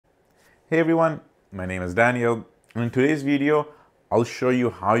Hey everyone, my name is Daniel. In today's video, I'll show you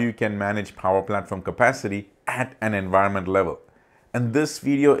how you can manage Power Platform capacity at an environment level. And this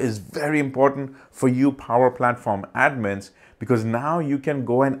video is very important for you Power Platform admins because now you can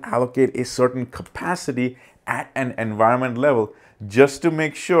go and allocate a certain capacity at an environment level just to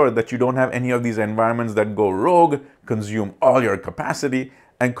make sure that you don't have any of these environments that go rogue, consume all your capacity,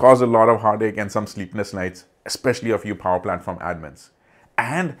 and cause a lot of heartache and some sleepless nights, especially of you Power Platform admins.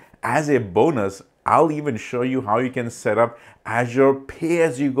 And as a bonus, I'll even show you how you can set up Azure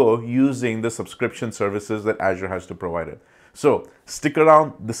pay-as-you-go using the subscription services that Azure has to provide it. So stick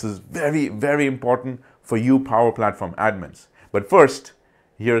around. This is very, very important for you Power Platform admins. But first,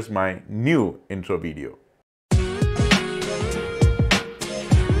 here's my new intro video.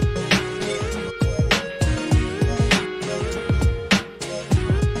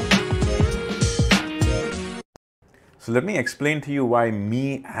 So let me explain to you why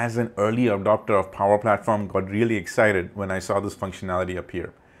me as an early adopter of Power Platform got really excited when I saw this functionality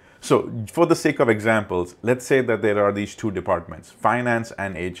appear. So for the sake of examples, let's say that there are these two departments, finance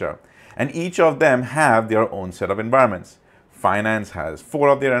and HR, and each of them have their own set of environments. Finance has 4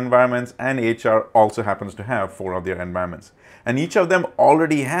 of their environments and HR also happens to have 4 of their environments. And each of them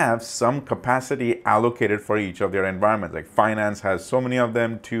already have some capacity allocated for each of their environments. Like finance has so many of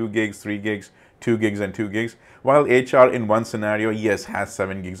them, 2 gigs, 3 gigs, 2 gigs and 2 gigs, while HR in one scenario, yes, has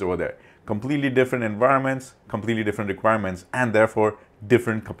 7 gigs over there. Completely different environments, completely different requirements, and therefore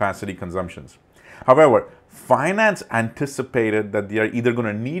different capacity consumptions. However, finance anticipated that they are either going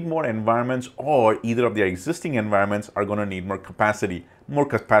to need more environments or either of their existing environments are going to need more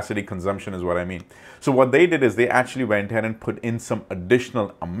capacity consumption is what I mean. So what they did is they actually went ahead and put in some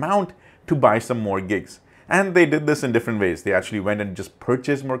additional amount to buy some more gigs. And they did this in different ways. They actually went and just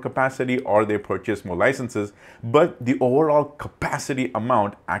purchased more capacity or they purchased more licenses, but the overall capacity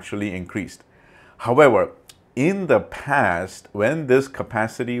amount actually increased. However, in the past, when this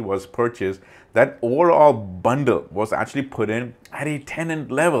capacity was purchased, that overall bundle was actually put in at a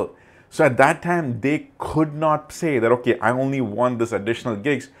tenant level. So at that time, they could not say that, okay, I only want this additional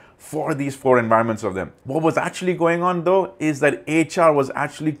gigs for these 4 environments of them. What was actually going on though is that HR was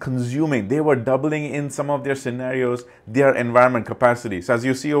actually consuming, they were doubling in some of their scenarios, their environment capacity. So as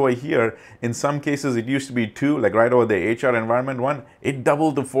you see over here, in some cases it used to be 2, like right over the HR environment 1, it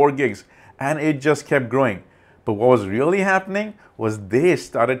doubled to 4 gigs and it just kept growing. But what was really happening was they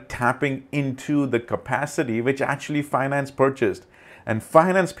started tapping into the capacity which actually finance purchased. And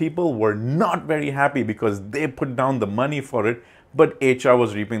finance people were not very happy because they put down the money for it, but HR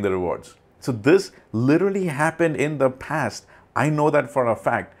was reaping the rewards. So this literally happened in the past. I know that for a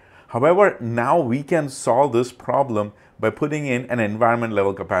fact. However, now we can solve this problem by putting in an environment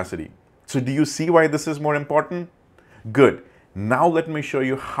level capacity. So do you see why this is more important? Good. Now let me show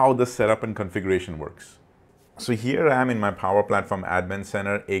you how the setup and configuration works. So here I am in my Power Platform Admin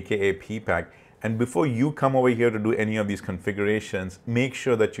Center, aka PPAC. And before you come over here to do any of these configurations, make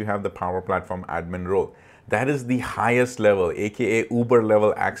sure that you have the Power Platform admin role. That is the highest level, aka Uber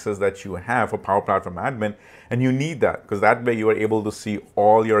level access that you have for Power Platform admin. And you need that because that way you are able to see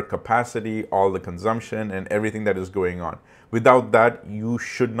all your capacity, all the consumption and everything that is going on. Without that, you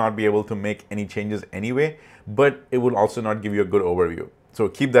should not be able to make any changes anyway, but it will also not give you a good overview. So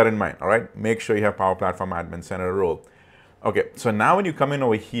keep that in mind, all right? Make sure you have Power Platform Admin Center role. Okay, so now when you come in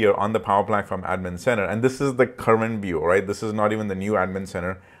over here on the Power Platform Admin Center, and this is the current view, right? This is not even the new Admin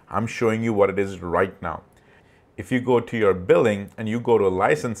Center. I'm showing you what it is right now. If you go to your billing and you go to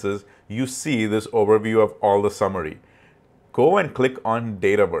licenses, you see this overview of all the summary. Go and click on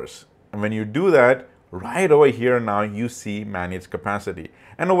Dataverse. And when you do that, right over here now you see manage capacity.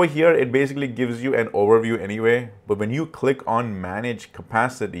 And over here, it basically gives you an overview anyway. But when you click on manage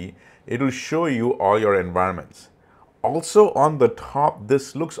capacity, it'll show you all your environments. Also on the top,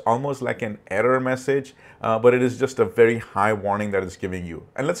 this looks almost like an error message, but it is just a very high warning that it's giving you.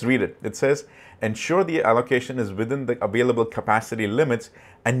 And let's read it. It says, ensure the allocation is within the available capacity limits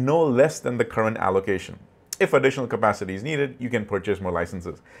and no less than the current allocation. If additional capacity is needed, you can purchase more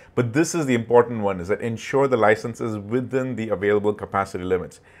licenses. But this is the important one, is that ensure the license is within the available capacity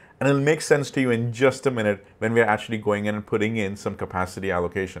limits. And it'll make sense to you in just a minute when we're actually going in and putting in some capacity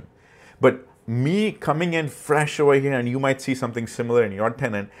allocation. But me coming in fresh over here, and you might see something similar in your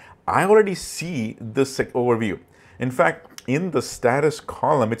tenant, I already see this overview. In fact, in the status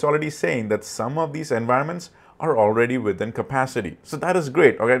column, it's already saying that some of these environments are already within capacity. So that is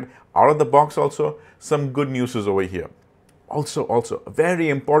great. Okay, out of the box also, some good news is over here. Also, a very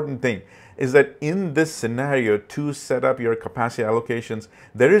important thing is that in this scenario, to set up your capacity allocations,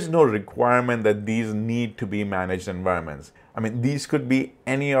 there is no requirement that these need to be managed environments. I mean, these could be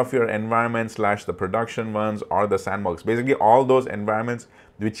any of your environments slash the production ones or the sandbox. Basically, all those environments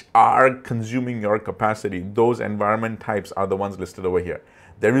which are consuming your capacity, those environment types are the ones listed over here.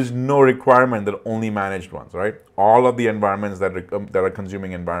 There is no requirement that only managed ones, right? All of the environments that are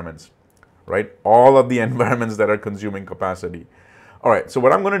consuming environments, right? All of the environments that are consuming capacity. All right, so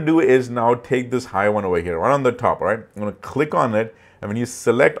what I'm going to do is now take this high one over here, right on the top, all right? I'm going to click on it, and when you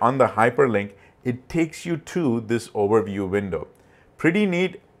select on the hyperlink, it takes you to this overview window. Pretty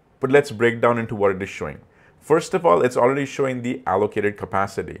neat, but let's break down into what it is showing. First of all, it's already showing the allocated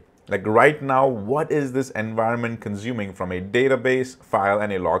capacity. Like right now, what is this environment consuming from a database, file,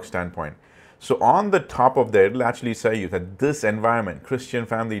 and a log standpoint? So on the top of there, it'll actually say you that this environment, Christian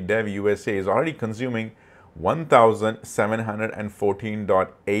Family Dev USA, is already consuming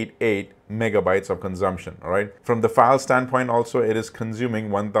 1,714.88 megabytes of consumption, all right? From the file standpoint also, it is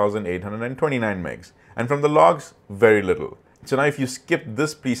consuming 1,829 megs. And from the logs, very little. So now if you skip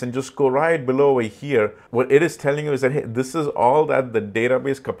this piece and just go right below over here, what it is telling you is that, hey, this is all that the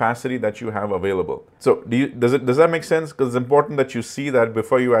database capacity that you have available. So does that make sense? Because it's important that you see that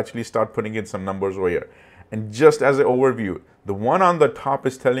before you actually start putting in some numbers over here. And just as an overview, the one on the top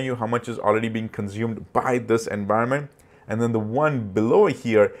is telling you how much is already being consumed by this environment. And then the one below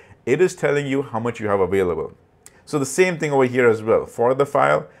here, it is telling you how much you have available. So the same thing over here as well. For the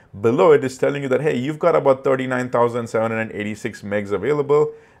file, below it is telling you that, hey, you've got about 39,786 megs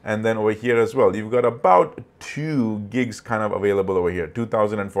available. And then over here as well, you've got about 2 gigs kind of available over here,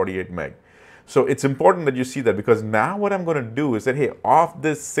 2,048 meg. So it's important that you see that, because now what I'm going to do is that, hey, off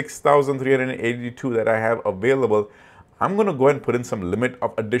this 6,382 that I have available, I'm going to go ahead and put in some limit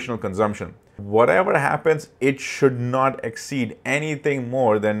of additional consumption. Whatever happens, it should not exceed anything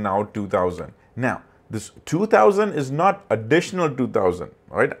more than now 2,000. Now, this 2,000 is not additional 2,000,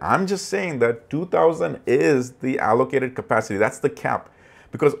 right? I'm just saying that 2,000 is the allocated capacity. That's the cap.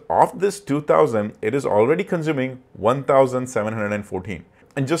 Because of this 2,000, it is already consuming 1,714.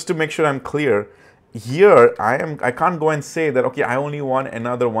 And just to make sure I'm clear, here I can't go and say that, okay, I only want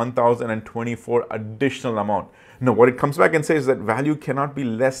another 1,024 additional amount. No, what it comes back and says is that value cannot be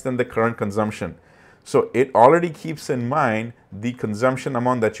less than the current consumption. So it already keeps in mind the consumption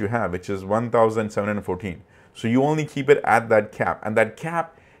amount that you have, which is 1,714. So you only keep it at that cap, and that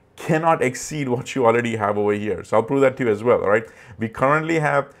cap cannot exceed what you already have over here. So I'll prove that to you as well, all right? We currently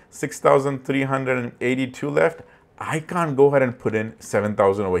have 6,382 left. I can't go ahead and put in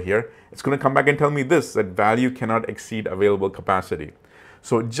 7,000 over here. It's going to come back and tell me this, that value cannot exceed available capacity.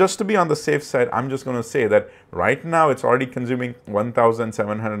 So just to be on the safe side, I'm just going to say that right now it's already consuming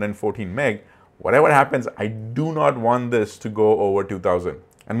 1,714 meg. Whatever happens, I do not want this to go over 2,000. And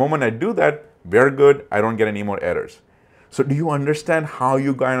the moment I do that, we're good. I don't get any more errors. So do you understand how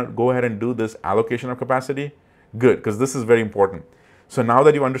you go ahead and do this allocation of capacity? Good, because this is very important. So now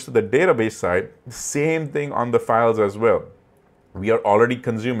that you understood the database side, same thing on the files as well. We are already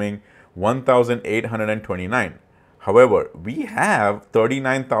consuming 1,829. However, we have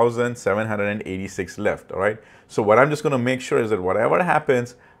 39,786 left, all right? So what I'm just going to make sure is that whatever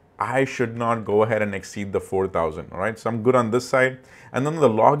happens, I should not go ahead and exceed the 4,000, all right? So I'm good on this side. And then the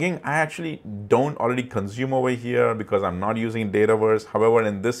logging, I actually don't already consume over here because I'm not using Dataverse. However,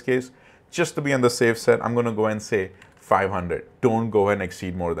 in this case, just to be on the safe side, I'm going to go ahead and say 500. Don't go ahead and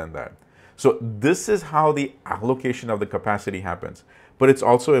exceed more than that. So this is how the allocation of the capacity happens. But it's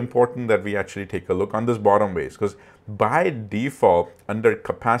also important that we actually take a look on this bottom base, because by default, under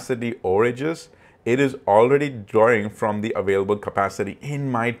capacity overages, it is already drawing from the available capacity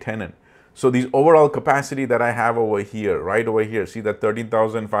in my tenant. So these overall capacity that I have over here, right over here, see that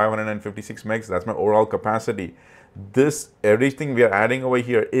 13,556 megs, that's my overall capacity. This, everything we are adding over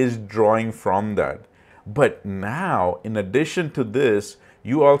here is drawing from that. But now, in addition to this,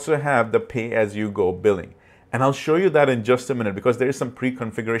 you also have the pay-as-you-go billing. And I'll show you that in just a minute, because there is some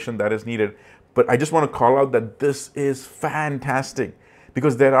pre-configuration that is needed. But I just want to call out that this is fantastic,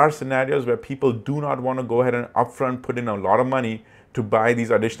 because there are scenarios where people do not want to go ahead and upfront put in a lot of money to buy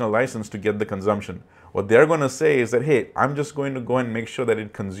these additional licenses to get the consumption. What they're going to say is that, hey, I'm just going to go and make sure that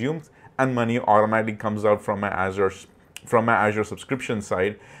it consumes and money automatically comes out from my Azure subscription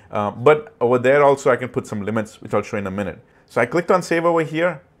side. But over there also I can put some limits, which I'll show in a minute. So I clicked on save over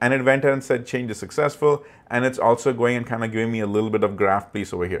here, and it went ahead and said change is successful, and it's also going and kind of giving me a little bit of graph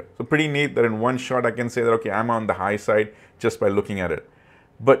piece over here. So pretty neat that in one shot I can say that, okay, I'm on the high side just by looking at it.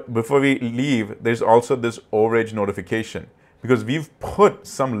 But before we leave, there's also this overage notification, because we've put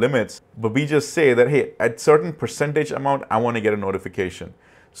some limits, but we just say that, hey, at certain percentage amount, I want to get a notification.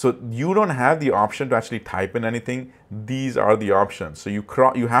 So you don't have the option to actually type in anything. These are the options. So you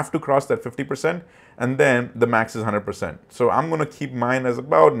have to cross that 50%, and then the max is 100%. So I'm going to keep mine as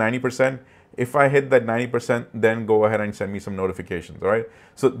about 90%. If I hit that 90%, then go ahead and send me some notifications, all right?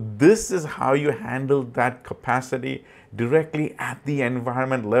 So this is how you handle that capacity directly at the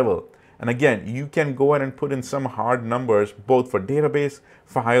environment level. And again, you can go ahead and put in some hard numbers, both for database,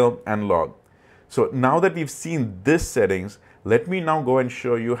 file, and log. So now that we've seen this settings, let me now go and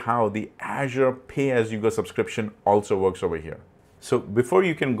show you how the Azure pay-as-you-go subscription also works over here. So before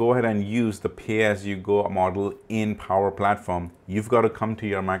you can go ahead and use the pay-as-you-go model in Power Platform, you've got to come to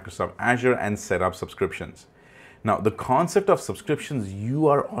your Microsoft Azure and set up subscriptions. Now, the concept of subscriptions, you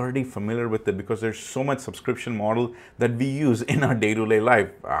are already familiar with it because there's so much subscription model that we use in our day-to-day life.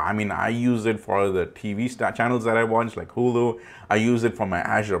 I mean, I use it for the TV channels that I watch, like Hulu. I use it for my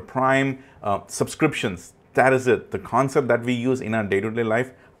Azure Prime subscriptions. That is it. The concept that we use in our day-to-day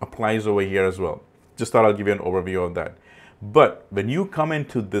life applies over here as well. Just thought I'll give you an overview of that. But when you come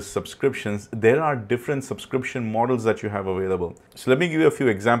into this subscriptions, there are different subscription models that you have available. So let me give you a few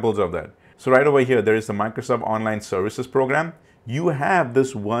examples of that. So right over here, there is the Microsoft Online Services program. You have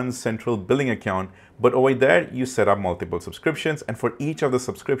this one central billing account, but over there, you set up multiple subscriptions. And for each of the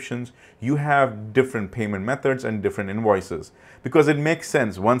subscriptions, you have different payment methods and different invoices. Because it makes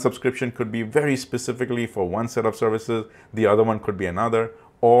sense. One subscription could be very specifically for one set of services. The other one could be another.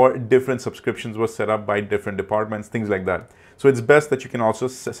 Or different subscriptions were set up by different departments, things like that. So it's best that you can also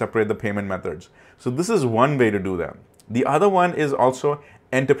separate the payment methods. So this is one way to do that. The other one is also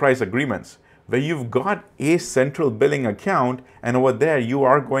enterprise agreements, where you've got a central billing account, and over there you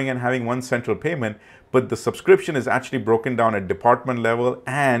are going and having one central payment, but the subscription is actually broken down at department level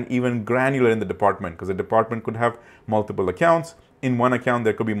and even granular in the department, because the department could have multiple accounts. In one account,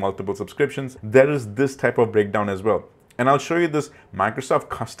 there could be multiple subscriptions. There is this type of breakdown as well. And I'll show you this Microsoft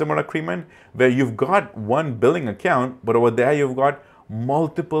customer agreement where you've got one billing account, but over there you've got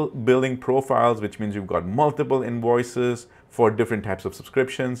multiple billing profiles, which means you've got multiple invoices for different types of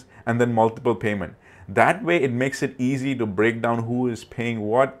subscriptions and then multiple payment. That way it makes it easy to break down who is paying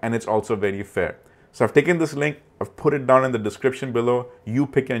what, and it's also very fair. So I've taken this link, I've put it down in the description below. You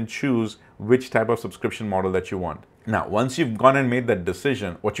pick and choose which type of subscription model that you want. Now, once you've gone and made that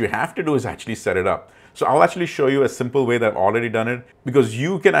decision, what you have to do is actually set it up. So I'll actually show you a simple way that I've already done it, because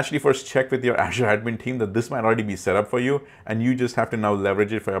you can actually first check with your Azure admin team that this might already be set up for you, and you just have to now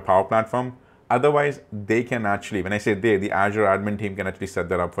leverage it for your Power Platform. Otherwise, they can actually, when I say they, the Azure admin team can actually set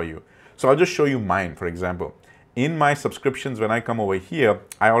that up for you. So I'll just show you mine, for example. In my subscriptions, when I come over here,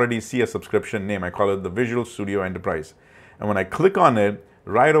 I already see a subscription name. I call it the Visual Studio Enterprise. And when I click on it,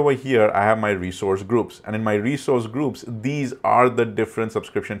 right over here, I have my resource groups. And in my resource groups, these are the different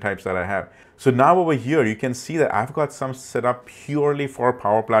subscription types that I have. So now over here, you can see that I've got some set up purely for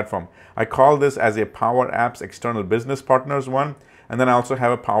Power Platform. I call this as a Power Apps External Business Partners one. And then I also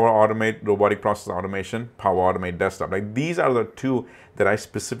have a Power Automate Robotic Process Automation, Power Automate Desktop. Like, these are the two that I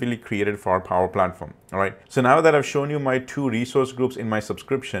specifically created for our Power Platform. All right. So now that I've shown you my two resource groups in my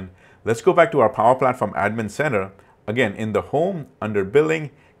subscription, let's go back to our Power Platform Admin Center. Again, in the home, under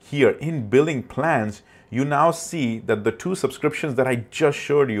billing, here in billing plans, you now see that the two subscriptions that I just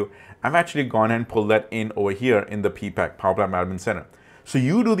showed you, I've actually gone and pulled that in over here in the PPAC, Power Platform Admin Center. So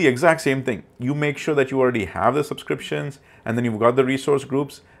you do the exact same thing. You make sure that you already have the subscriptions, and then you've got the resource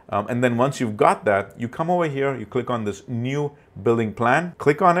groups. And then once you've got that, you come over here, you click on this new billing plan,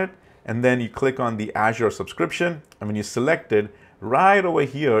 click on it, and then you click on the Azure subscription. And when you select it, right over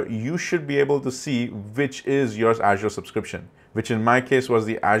here, you should be able to see which is your Azure subscription, which in my case was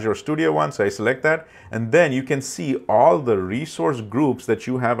the Azure Studio one. So I select that, and then you can see all the resource groups that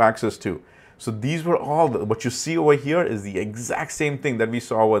you have access to. So these were all, what you see over here is the exact same thing that we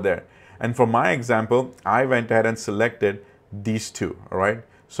saw over there. And for my example, I went ahead and selected these two, all right?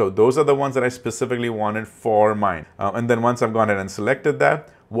 So those are the ones that I specifically wanted for mine. And then once I've gone ahead and selected that,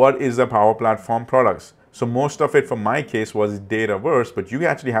 what is the Power Platform products? So most of it for my case was Dataverse, but you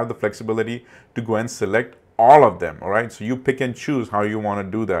actually have the flexibility to go and select all of them, all right? So you pick and choose how you want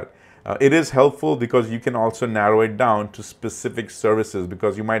to do that. It is helpful because you can also narrow it down to specific services,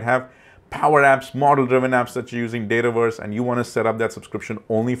 because you might have Power Apps, model-driven apps that you're using Dataverse, and you want to set up that subscription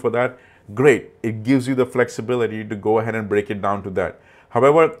only for that. Great. It gives you the flexibility to go ahead and break it down to that.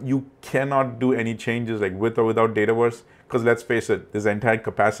 However, you cannot do any changes like with or without Dataverse, because let's face it, this entire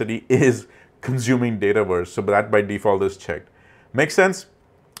capacity is consuming Dataverse. So that by default is checked. Make sense?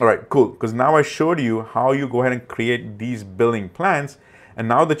 All right, cool. Because now I showed you how you go ahead and create these billing plans. And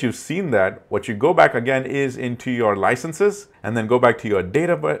now that you've seen that, what you go back again is into your licenses, and then go back to your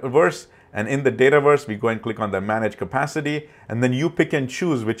Dataverse. And in the Dataverse, we go and click on the Manage Capacity, and then you pick and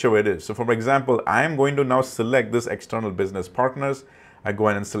choose whichever it is. So for example, I am going to now select this External Business Partners. I go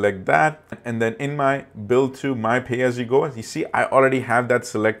ahead and select that. And then in my build to my pay-as-you-go, you see, I already have that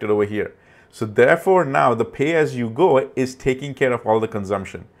selected over here. So therefore now the pay-as-you-go is taking care of all the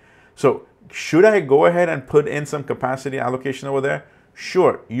consumption. So should I go ahead and put in some capacity allocation over there?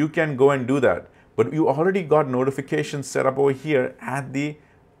 Sure, you can go and do that. But you already got notifications set up over here at the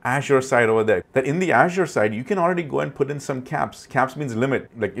Azure side over there. That in the Azure side, you can already go and put in some caps. Caps means limit.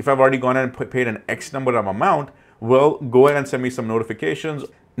 Like if I've already gone and paid an X number of amount, well, go ahead and send me some notifications.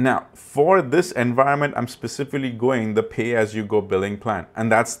 Now, for this environment, I'm specifically going the pay-as-you-go billing plan.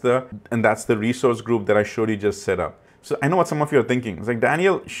 And that's the resource group that I showed you just set up. So I know what some of you are thinking. It's like,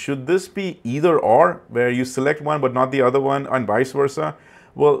 Daniel, should this be either or, where you select one but not the other one, and vice versa?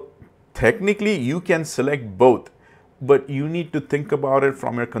 Well, technically, you can select both, but you need to think about it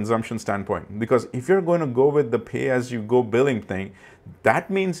from your consumption standpoint. Because if you're going to go with the pay-as-you-go billing thing,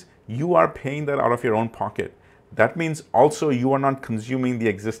 that means you are paying that out of your own pocket. That means also you are not consuming the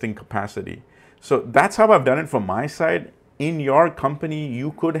existing capacity. So that's how I've done it from my side. In your company,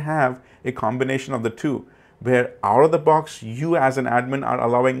 you could have a combination of the two, where out of the box, you as an admin are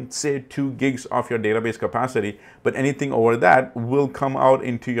allowing, say, 2 gigs of your database capacity, but anything over that will come out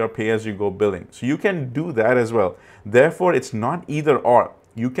into your pay-as-you-go billing. So you can do that as well. Therefore, it's not either or.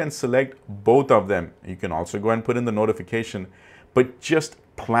 You can select both of them. You can also go and put in the notification, but just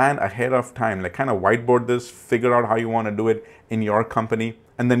plan ahead of time, like kind of whiteboard this, figure out how you want to do it in your company,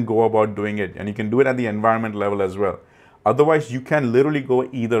 and then go about doing it. And you can do it at the environment level as well. Otherwise, you can literally go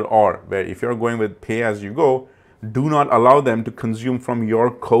either or, where if you're going with pay-as-you-go, do not allow them to consume from your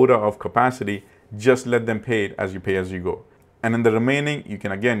quota of capacity. Just let them pay it as you pay-as-you-go. And in the remaining, you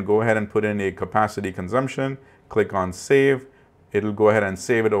can again go ahead and put in a capacity consumption, click on save. It'll go ahead and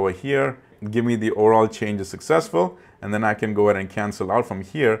save it over here, give me the overall change is successful, and then I can go ahead and cancel out from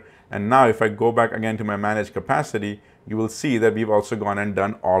here. And now if I go back again to my managed capacity, you will see that we've also gone and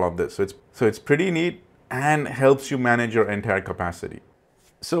done all of this. So it's pretty neat and helps you manage your entire capacity.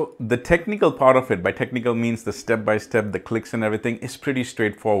 So the technical part of it, by technical means the step-by-step, the clicks and everything, is pretty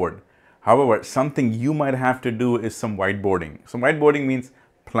straightforward. However, something you might have to do is some whiteboarding. Some whiteboarding means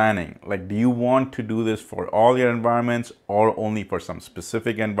planning. Like, do you want to do this for all your environments or only for some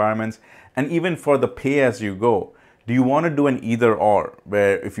specific environments? And even for the pay-as-you-go, do you want to do an either or,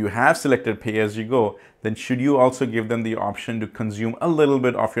 where if you have selected pay-as-you-go, then should you also give them the option to consume a little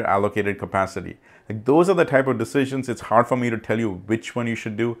bit of your allocated capacity? Like, those are the type of decisions. It's hard for me to tell you which one you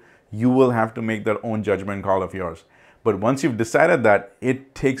should do. You will have to make that own judgment call of yours. But once you've decided that,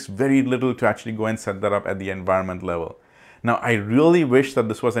 it takes very little to actually go and set that up at the environment level. Now, I really wish that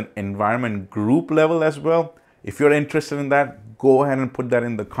this was an environment group level as well. If you're interested in that, go ahead and put that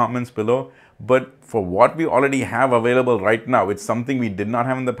in the comments below. But for what we already have available right now, it's something we did not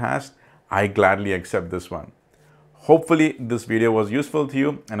have in the past. I gladly accept this one. Hopefully this video was useful to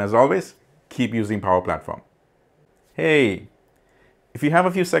you. And as always, keep using Power Platform. Hey, if you have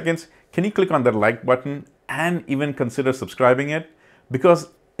a few seconds, can you click on that like button and even consider subscribing it? Because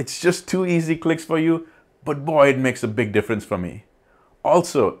it's just 2 easy clicks for you, but boy, it makes a big difference for me.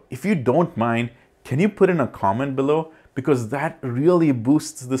 Also, if you don't mind, can you put in a comment below? Because that really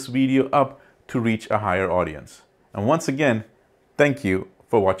boosts this video up to reach a higher audience. And once again, thank you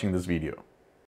for watching this video.